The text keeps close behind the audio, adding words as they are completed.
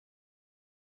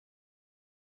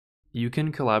You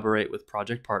can collaborate with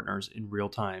project partners in real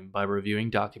time by reviewing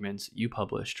documents you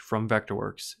published from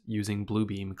Vectorworks using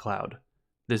Bluebeam Cloud.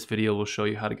 This video will show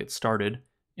you how to get started,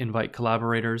 invite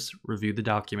collaborators, review the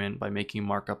document by making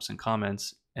markups and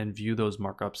comments, and view those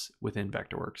markups within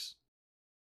Vectorworks.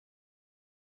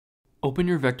 Open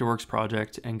your Vectorworks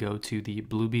project and go to the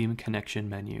Bluebeam connection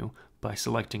menu by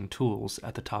selecting Tools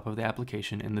at the top of the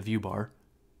application in the view bar,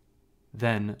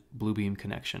 then Bluebeam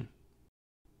Connection.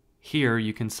 Here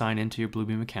you can sign into your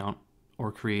Bluebeam account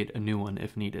or create a new one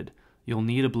if needed. You'll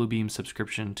need a Bluebeam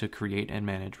subscription to create and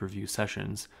manage review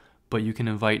sessions, but you can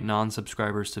invite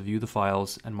non-subscribers to view the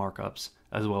files and markups,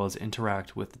 as well as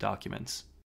interact with the documents.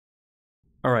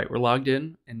 Alright, we're logged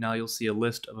in, and now you'll see a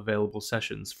list of available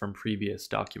sessions from previous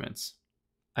documents.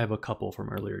 I have a couple from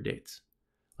earlier dates.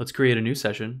 Let's create a new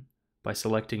session by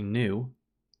selecting New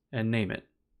and name it.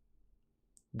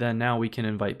 Then now we can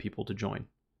invite people to join.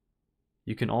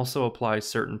 You can also apply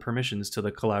certain permissions to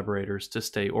the collaborators to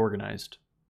stay organized.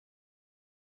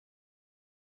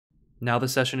 Now the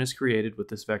session is created with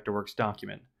this Vectorworks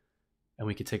document, and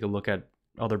we can take a look at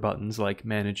other buttons like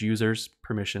Manage Users,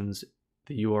 Permissions,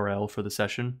 the URL for the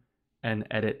session, and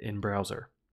Edit in Browser.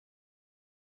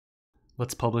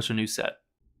 Let's publish a new set.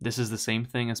 This is the same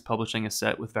thing as publishing a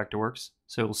set with Vectorworks,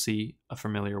 so you'll see a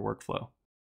familiar workflow.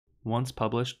 Once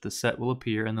published, the set will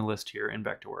appear in the list here in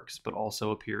Vectorworks, but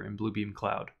also appear in Bluebeam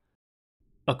Cloud.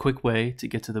 A quick way to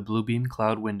get to the Bluebeam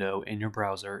Cloud window in your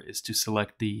browser is to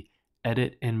select the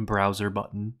Edit in Browser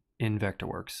button in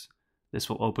Vectorworks. This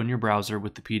will open your browser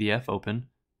with the PDF open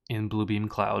in Bluebeam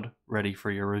Cloud, ready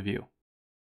for your review.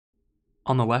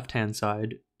 On the left-hand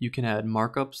side, you can add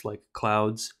markups like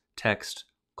clouds, text,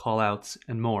 callouts,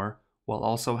 and more, while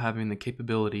also having the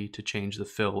capability to change the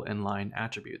fill and line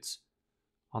attributes.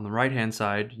 On the right-hand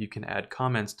side, you can add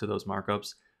comments to those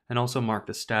markups and also mark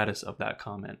the status of that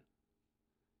comment.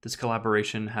 This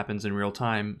collaboration happens in real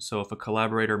time, so if a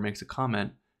collaborator makes a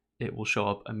comment, it will show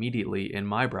up immediately in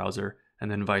my browser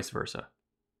and then vice versa.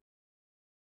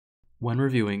 When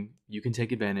reviewing, you can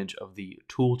take advantage of the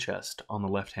tool chest on the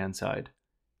left-hand side.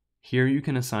 Here you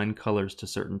can assign colors to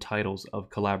certain titles of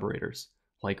collaborators,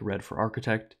 like red for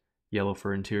architect, yellow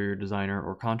for interior designer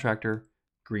or contractor,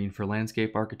 green for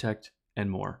landscape architect, and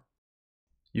more.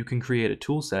 You can create a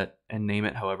tool set and name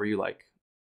it however you like.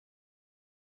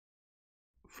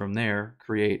 From there,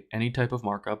 create any type of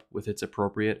markup with its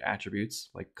appropriate attributes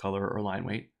like color or line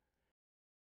weight,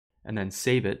 and then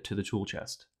save it to the tool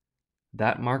chest.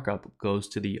 That markup goes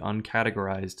to the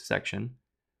uncategorized section,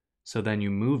 so then you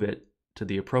move it to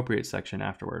the appropriate section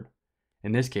afterward,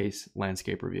 in this case,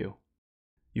 landscape review.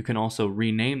 You can also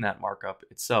rename that markup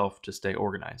itself to stay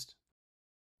organized.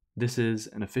 This is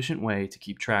an efficient way to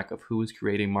keep track of who is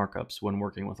creating markups when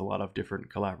working with a lot of different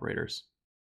collaborators.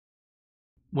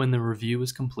 When the review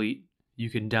is complete, you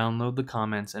can download the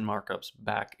comments and markups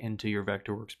back into your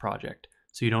Vectorworks project,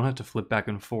 so you don't have to flip back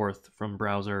and forth from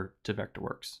browser to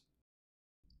Vectorworks.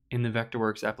 In the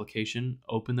Vectorworks application,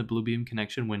 open the Bluebeam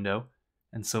connection window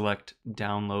and select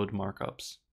Download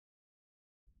Markups.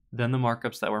 Then the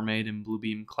markups that were made in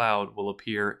Bluebeam Cloud will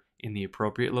appear in the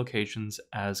appropriate locations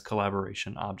as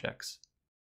collaboration objects.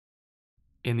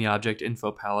 In the Object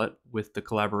Info palette with the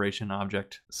collaboration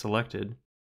object selected,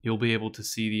 you'll be able to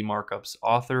see the markups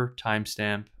author,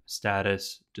 timestamp,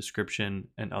 status, description,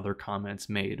 and other comments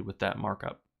made with that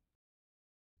markup.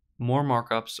 More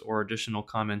markups or additional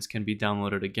comments can be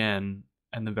downloaded again,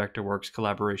 and the Vectorworks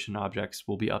collaboration objects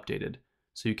will be updated,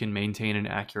 so you can maintain an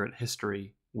accurate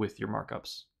history with your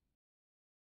markups.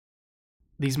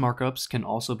 These markups can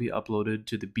also be uploaded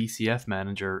to the BCF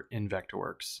manager in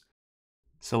Vectorworks.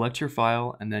 Select your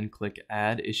file and then click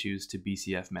Add Issues to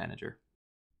BCF Manager.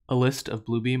 A list of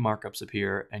Bluebeam markups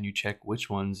appear, and you check which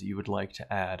ones you would like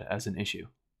to add as an issue.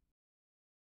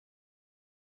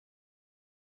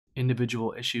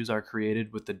 Individual issues are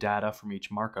created with the data from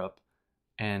each markup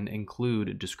and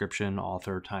include description,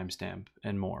 author, timestamp,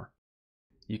 and more.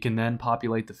 You can then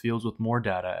populate the fields with more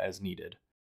data as needed.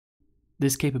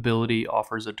 This capability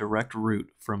offers a direct route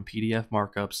from PDF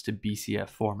markups to BCF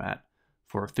format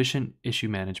for efficient issue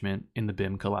management in the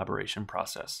BIM collaboration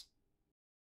process.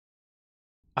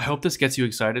 I hope this gets you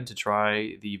excited to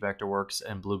try the Vectorworks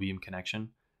and Bluebeam connection.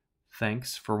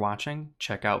 Thanks for watching.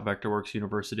 Check out Vectorworks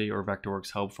University or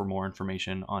Vectorworks Hub for more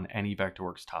information on any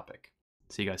Vectorworks topic.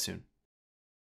 See you guys soon.